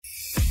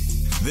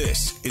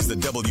This is the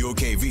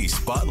WOKV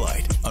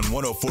Spotlight on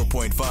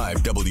 104.5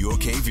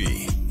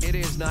 WOKV. It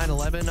is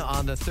 9/11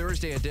 on the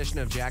Thursday edition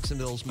of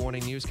Jacksonville's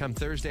Morning News. Come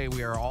Thursday,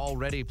 we are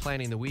already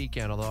planning the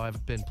weekend, although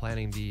I've been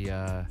planning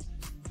the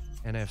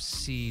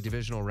NFC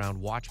divisional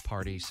round watch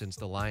party since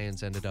the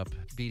Lions ended up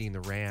beating the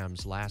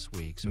Rams last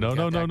week. So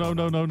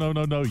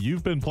No.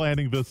 You've been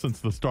planning this since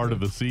the start of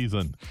the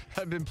season.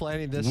 I've been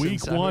planning this Week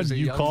since I one, was a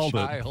you young called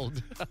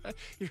child.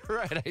 You're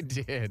right, I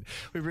did.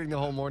 We bring the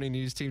whole morning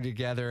news team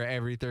together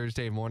every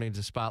Thursday morning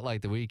to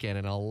spotlight the weekend,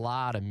 and a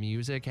lot of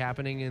music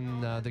happening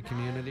in the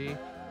community.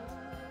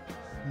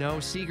 No,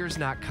 Seger's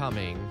not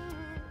coming.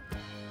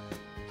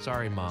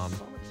 Sorry, Mom.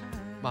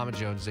 Mama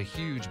Jones is a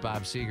huge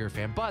Bob Seger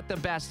fan, but the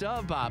best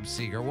of Bob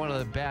Seger, one of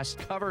the best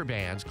cover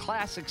bands,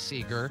 Classic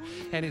Seger,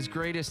 and his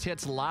greatest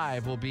hits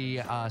live will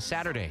be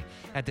Saturday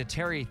at the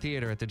Terry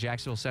Theater at the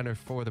Jacksonville Center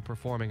for the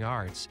Performing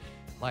Arts.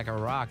 Like a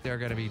rock, they're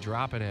going to be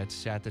dropping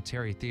it at the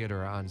Terry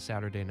Theater on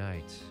Saturday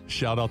night.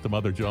 Shout out to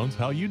Mother Jones.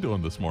 How you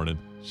doing this morning?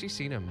 She's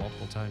seen him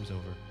multiple times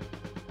over.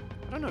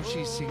 I don't know if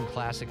she's seen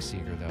Classic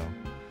Seger, though.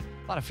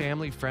 A lot of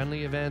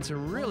family-friendly events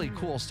and really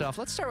cool stuff.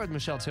 Let's start with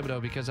Michelle Thibodeau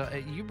because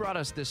you brought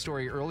us this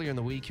story earlier in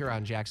the week here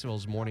on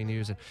Jacksonville's Morning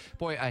News. And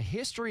boy, a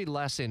history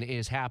lesson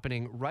is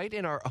happening right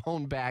in our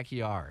own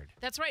backyard.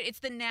 That's right. It's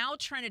the Nao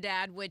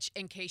Trinidad, which,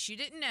 in case you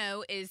didn't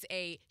know, is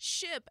a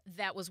ship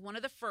that was one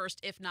of the first,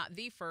 if not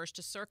the first,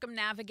 to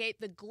circumnavigate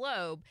the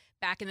globe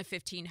back in the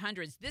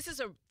 1500s. This is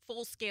a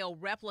full-scale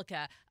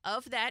replica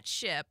of that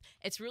ship.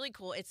 It's really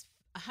cool. It's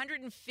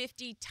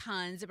 150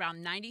 tons, about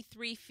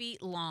 93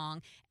 feet long,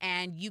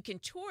 and you can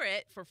tour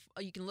it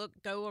you can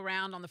go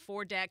around on the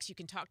four decks. You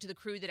can talk to the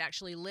crew that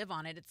actually live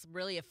on it. It's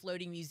really a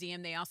floating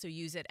museum. They also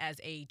use it as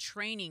a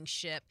training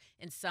ship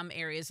in some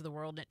areas of the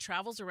world, and it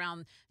travels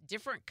around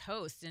different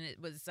coasts, and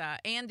it was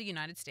and the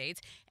United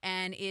States,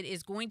 and it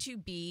is going to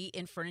be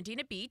in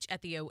Fernandina Beach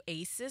at the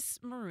Oasis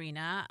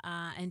Marina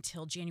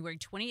until January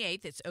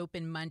 28th. It's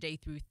open Monday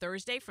through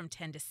Thursday from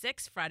 10 to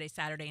 6, Friday,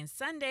 Saturday, and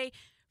Sunday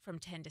from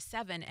 10 to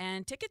 7.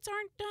 And tickets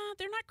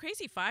they're not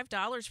crazy.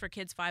 $5 for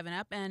kids 5 and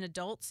up, and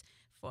adults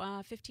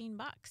 $15.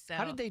 So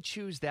How did they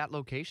choose that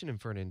location in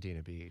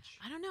Fernandina Beach?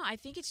 I don't know. I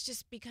think it's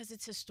just because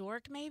it's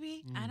historic,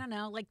 maybe. I don't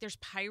know. Like there's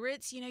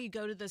pirates. You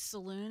go to the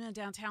saloon in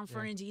downtown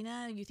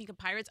Fernandina, you think of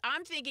pirates.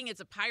 I'm thinking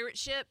it's a pirate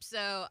ship,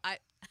 so I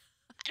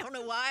don't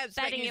know why.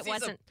 Bet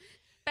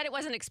it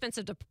wasn't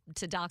expensive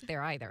to dock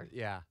there either.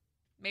 Yeah.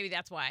 Maybe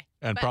that's why.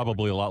 And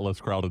probably a lot less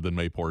crowded than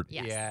Mayport.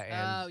 Yes.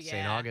 Yeah, and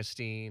St.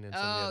 Augustine and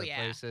some of the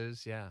other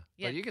places. Yeah.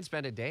 Yeah. But you can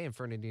spend a day in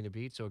Fernandina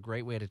Beach, so a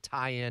great way to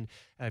tie in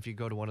if you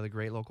go to one of the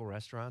great local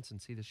restaurants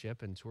and see the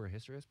ship and tour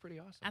history. It's pretty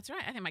awesome. That's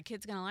right. I think my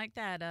kid's going to like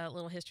that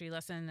little history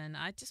lesson, and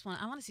I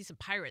want to see some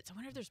pirates. I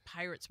wonder if there's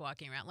pirates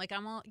walking around.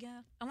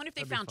 I wonder if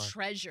they found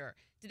treasure.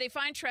 Did they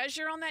find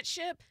treasure on that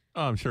ship?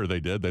 Oh, I'm sure they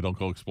did. They don't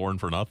go exploring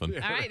for nothing.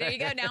 All right, there you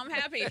go. Now I'm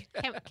happy.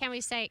 Can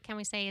we say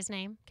his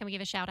name? Can we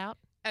give a shout out?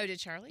 Oh, did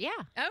Charlie? Yeah.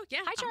 Oh, yeah.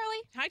 Hi,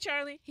 Charlie. Hi,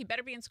 Charlie. He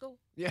better be in school.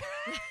 Yeah.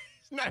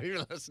 He's not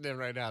even listening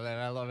right now, man.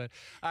 I love it.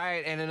 All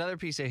right, and another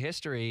piece of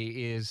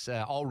history is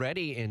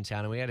already in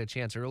town, and we had a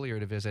chance earlier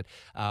to visit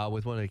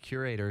with one of the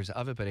curators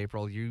of it. But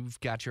April, you've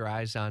got your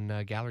eyes on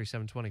Gallery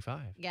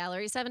 725.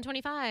 Gallery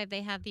 725.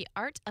 They have the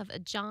art of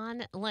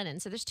John Lennon.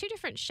 So there's two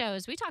different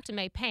shows. We talked to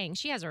May Pang.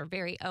 She has her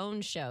very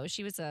own show.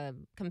 She was a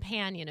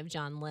companion of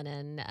John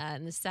Lennon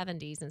in the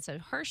 70s, and so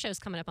her show's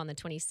coming up on the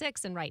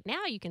 26th. And right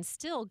now you can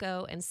still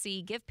go and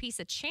see Give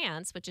Peace a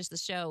Chance, which is the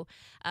show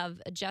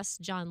of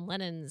just John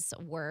Lennon's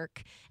work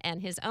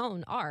and his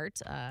own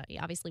art.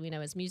 Obviously, we know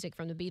his music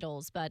from the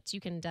Beatles, but you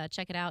can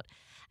check it out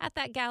at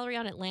that gallery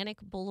on Atlantic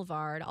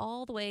Boulevard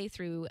all the way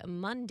through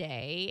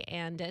Monday,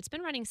 and it's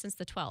been running since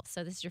the 12th,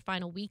 so this is your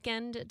final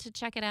weekend to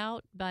check it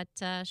out, but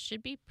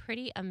should be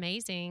pretty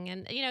amazing.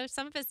 And,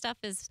 some of his stuff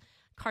is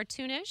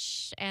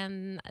cartoonish,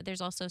 and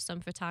there's also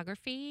some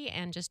photography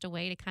and just a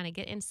way to kind of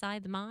get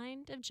inside the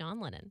mind of John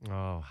Lennon.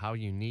 Oh, how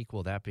unique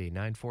will that be?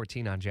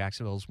 9:14 on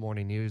Jacksonville's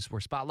Morning News. We're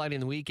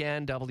spotlighting the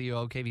weekend.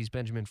 WOKV's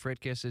Benjamin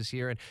Fritkiss is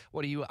here. And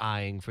what are you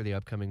eyeing for the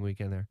upcoming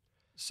weekend there?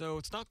 So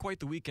it's not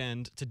quite the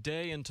weekend.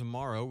 Today and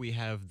tomorrow we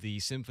have the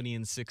Symphony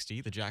in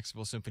 60, the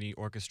Jacksonville Symphony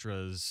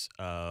Orchestra's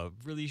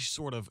really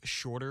sort of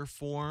shorter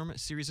form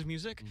series of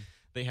music.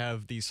 They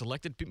have the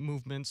selected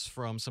movements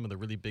from some of the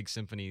really big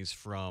symphonies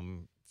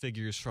from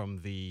figures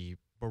from the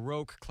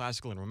Baroque,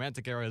 classical, and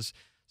Romantic eras.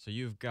 So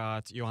you've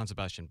got Johann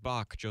Sebastian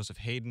Bach, Joseph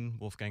Haydn,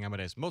 Wolfgang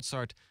Amadeus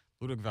Mozart,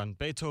 Ludwig van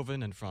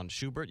Beethoven, and Franz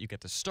Schubert. You get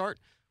to start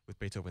with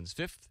Beethoven's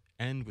Fifth,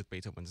 end with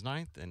Beethoven's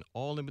Ninth, and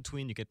all in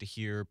between you get to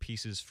hear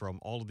pieces from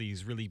all of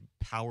these really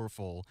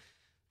powerful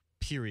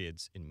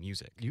periods in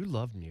music. You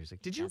love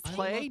music. Did you I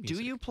play? love music.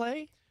 Do you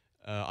play?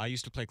 I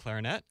used to play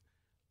clarinet.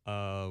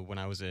 When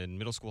I was in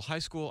middle school, high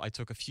school, I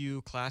took a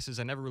few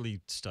classes. I never really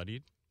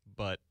studied,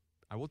 but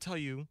I will tell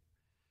you,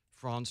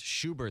 Franz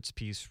Schubert's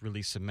piece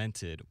really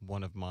cemented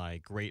one of my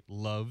great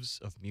loves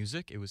of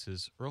music. It was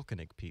his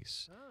Erlkönig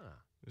piece.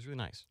 It was really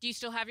nice. Do you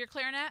still have your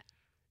clarinet?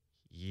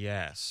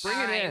 Yes. Bring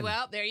it All right, in.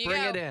 well, there you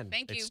Bring go. it in.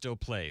 Thank It you. still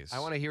plays. I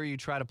want to hear you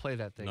try to play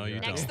that thing. No, you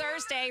Jack. don't. Next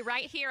Thursday,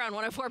 right here on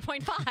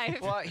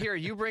 104.5. Well, here,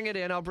 you bring it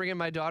in. I'll bring in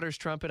my daughter's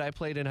trumpet. I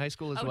played in high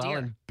school as Oh, well dear.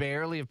 and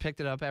barely have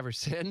picked it up ever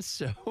since.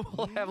 So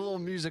we'll have a little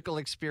musical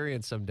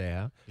experience someday,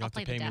 huh? You'll have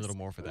play to the pay me a desk. little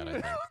more for that, I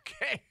think.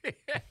 Okay.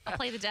 I'll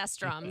play the desk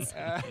drums.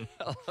 I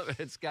love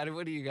it. Scotty,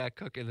 what do you got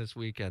cooking this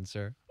weekend,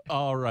 sir?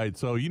 All right.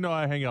 So,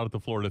 I hang out at the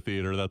Florida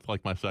Theater. That's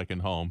like my second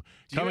home.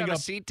 Do you have a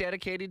seat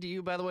dedicated to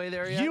you, by the way,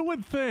 there yet? You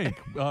would think.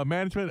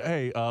 Management,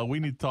 hey, we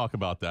need to talk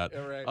about that.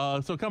 All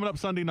right. So coming up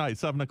Sunday night,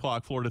 7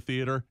 o'clock, Florida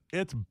Theater,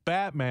 it's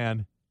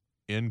Batman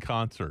in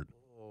concert.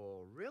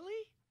 Oh,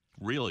 really?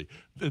 Really.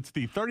 It's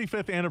the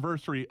 35th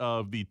anniversary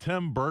of the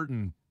Tim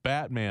Burton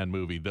Batman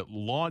movie that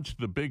launched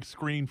the big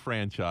screen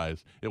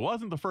franchise. It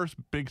wasn't the first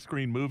big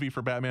screen movie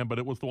for Batman, but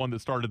it was the one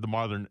that started the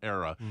modern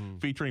era,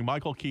 featuring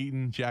Michael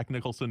Keaton, Jack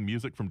Nicholson,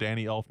 music from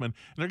Danny Elfman. And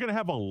they're going to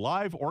have a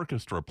live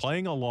orchestra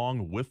playing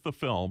along with the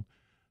film.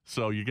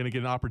 So you're going to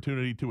get an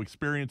opportunity to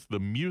experience the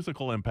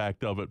musical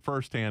impact of it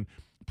firsthand,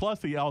 plus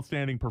the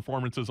outstanding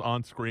performances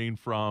on screen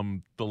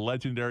from the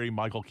legendary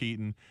Michael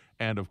Keaton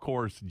and, of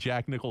course,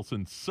 Jack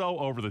Nicholson, so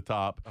over the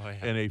top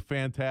and a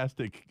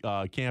fantastic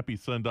campy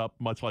send-up,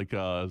 much like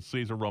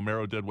Cesar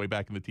Romero did way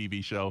back in the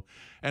TV show.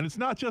 And it's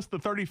not just the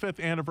 35th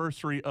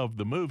anniversary of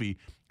the movie.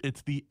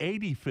 It's the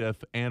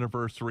 85th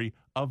anniversary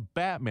of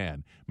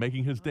Batman,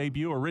 making his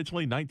debut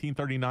originally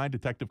 1939,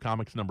 Detective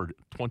Comics number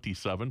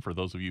 27, for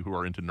those of you who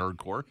are into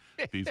nerdcore.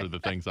 These are the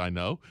things I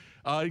know.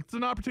 It's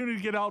an opportunity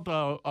to get out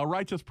a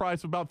righteous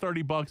price of about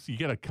 $30. You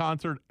get a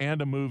concert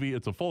and a movie.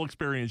 It's a full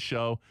experience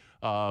show.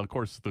 Of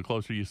course, the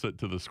closer you sit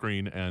to the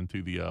screen and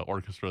to the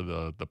orchestra,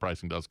 the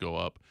pricing does go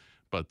up.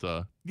 But,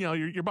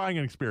 you're buying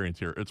an experience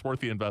here. It's worth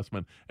the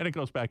investment, and it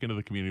goes back into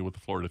the community with the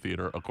Florida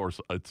Theater. Of course,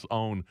 its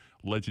own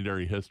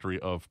legendary history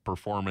of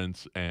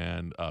performance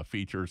and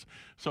features.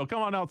 So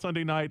come on out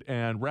Sunday night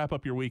and wrap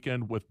up your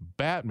weekend with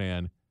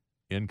Batman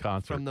in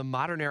concert. From the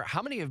modern era.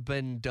 How many have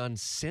been done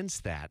since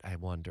that, I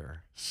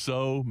wonder?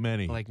 So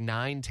many. Like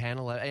 9, 10,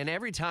 11. And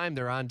every time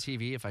they're on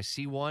TV, if I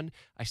see one,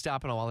 I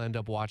stop and I'll end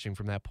up watching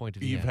from that point to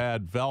the You've end.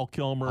 had Val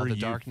Kilmer. All the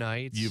Dark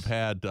Knights. You've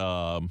had,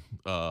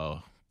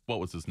 what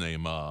was his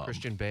name?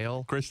 Christian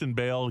Bale. Christian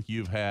Bale.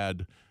 You've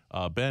had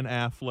Ben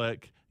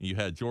Affleck. You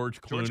had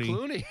George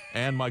Clooney.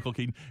 And Michael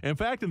Keaton. In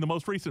fact, in the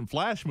most recent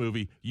Flash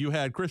movie, you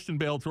had Christian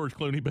Bale, George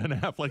Clooney, Ben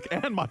Affleck,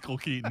 and Michael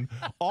Keaton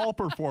all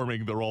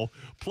performing the role,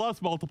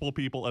 plus multiple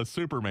people as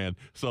Superman.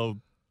 So,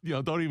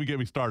 don't even get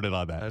me started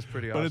on that. That's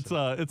pretty awesome.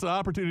 But it's an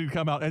opportunity to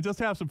come out and just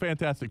have some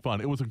fantastic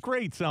fun. It was a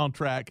great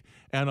soundtrack,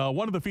 and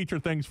one of the feature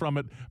things from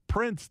it,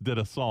 Prince did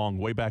a song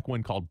way back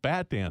when called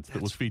Bat Dance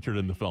that was featured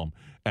in the film.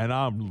 And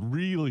I'm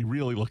really,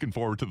 really looking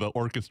forward to the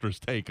orchestra's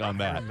take on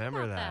that. I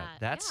remember that.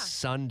 That's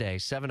Sunday,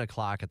 7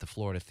 o'clock at the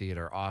Florida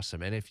Theater.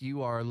 Awesome. And if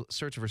you are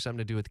searching for something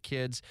to do with the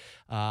kids,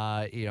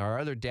 our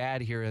other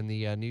dad here in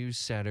the news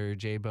center,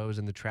 Jay Bose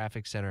in the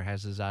traffic center,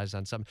 has his eyes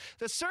on something.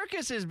 The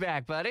circus is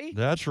back, buddy.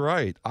 That's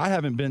right. I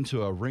haven't been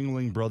to a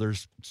Ringling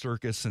Brothers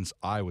circus since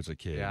I was a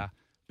kid. Yeah.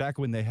 Back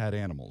when they had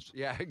animals.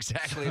 Yeah,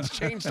 exactly. It's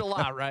changed a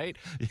lot, right?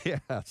 Yeah.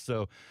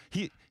 So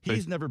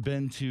he's never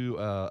been to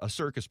a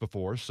circus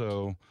before,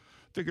 so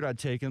figured I'd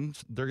take him.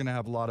 They're going to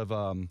have a lot of,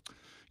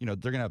 they're going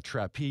to have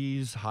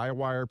trapeze, high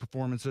wire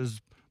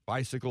performances,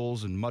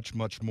 bicycles, and much,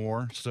 much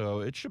more.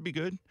 So it should be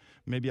good.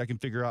 Maybe I can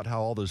figure out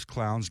how all those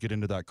clowns get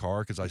into that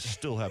car because I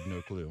still have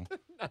no clue.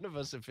 None of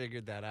us have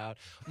figured that out.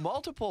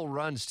 Multiple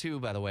runs, too,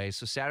 by the way.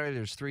 So Saturday,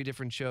 there's 3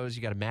 different shows.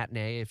 You got a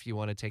matinee if you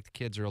want to take the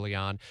kids early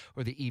on,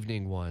 or the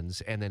evening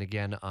ones, and then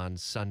again on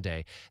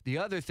Sunday. The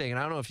other thing, and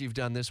I don't know if you've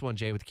done this one,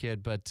 Jay, with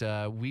kid, but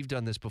we've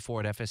done this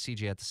before at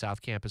FSCJ at the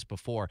South Campus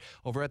before.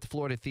 Over at the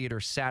Florida Theater,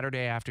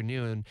 Saturday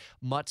afternoon,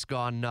 Mutts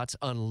Gone Nuts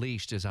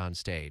Unleashed is on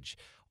stage.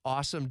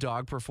 Awesome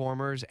dog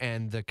performers,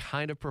 and the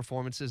kind of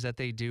performances that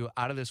they do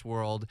out of this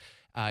world.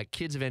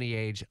 Kids of any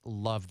age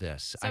love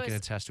this. So I can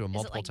attest to it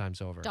multiple like times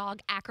over.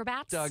 Dog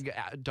acrobats?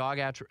 Dog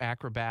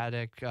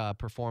acrobatic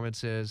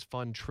performances,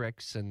 fun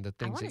tricks, and the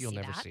things that you'll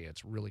never see.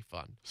 It's really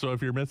fun. So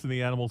if you're missing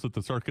the animals at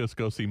the circus,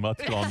 go see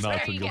Mutts Gone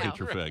Nuts and you'll get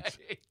your fix.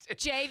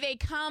 Jay, they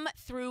come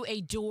through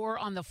a door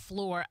on the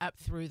floor up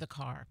through the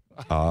car.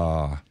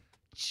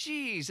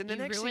 Jeez, and the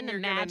You next ruined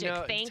thing the you're magic.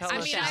 gonna know, Thanks, tell I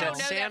us mean, is I that don't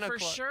know Santa that for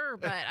Claus. sure,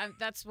 but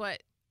that's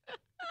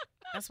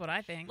what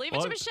I think. Leave it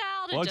to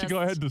Michelle to Why don't you go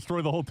ahead and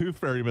destroy the whole Tooth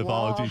Fairy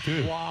mythology,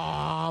 too?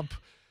 Womp.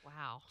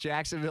 Wow.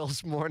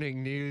 Jacksonville's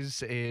morning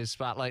news is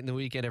Spotlight in the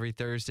weekend every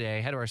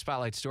Thursday. Head to our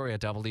Spotlight story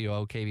at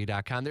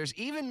WOKV.com. There's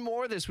even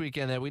more this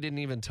weekend that we didn't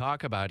even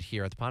talk about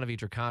here at the Ponte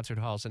Vedra Concert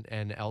Halls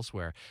and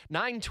elsewhere.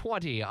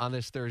 9:20 on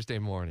this Thursday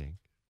morning.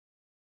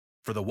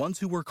 For the ones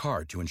who work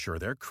hard to ensure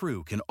their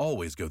crew can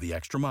always go the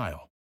extra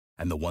mile,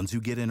 and the ones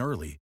who get in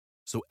early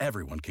so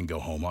everyone can go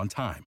home on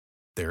time,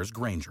 there's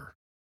Grainger,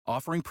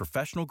 offering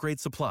professional-grade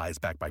supplies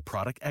backed by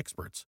product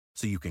experts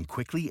so you can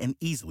quickly and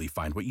easily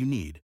find what you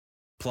need.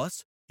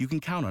 Plus, you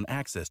can count on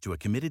access to a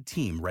committed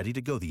team ready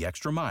to go the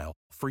extra mile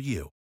for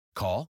you.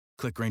 Call,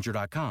 click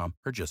Grainger.com,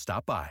 or just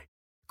stop by.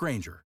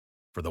 Grainger,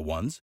 for the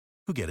ones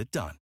who get it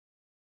done.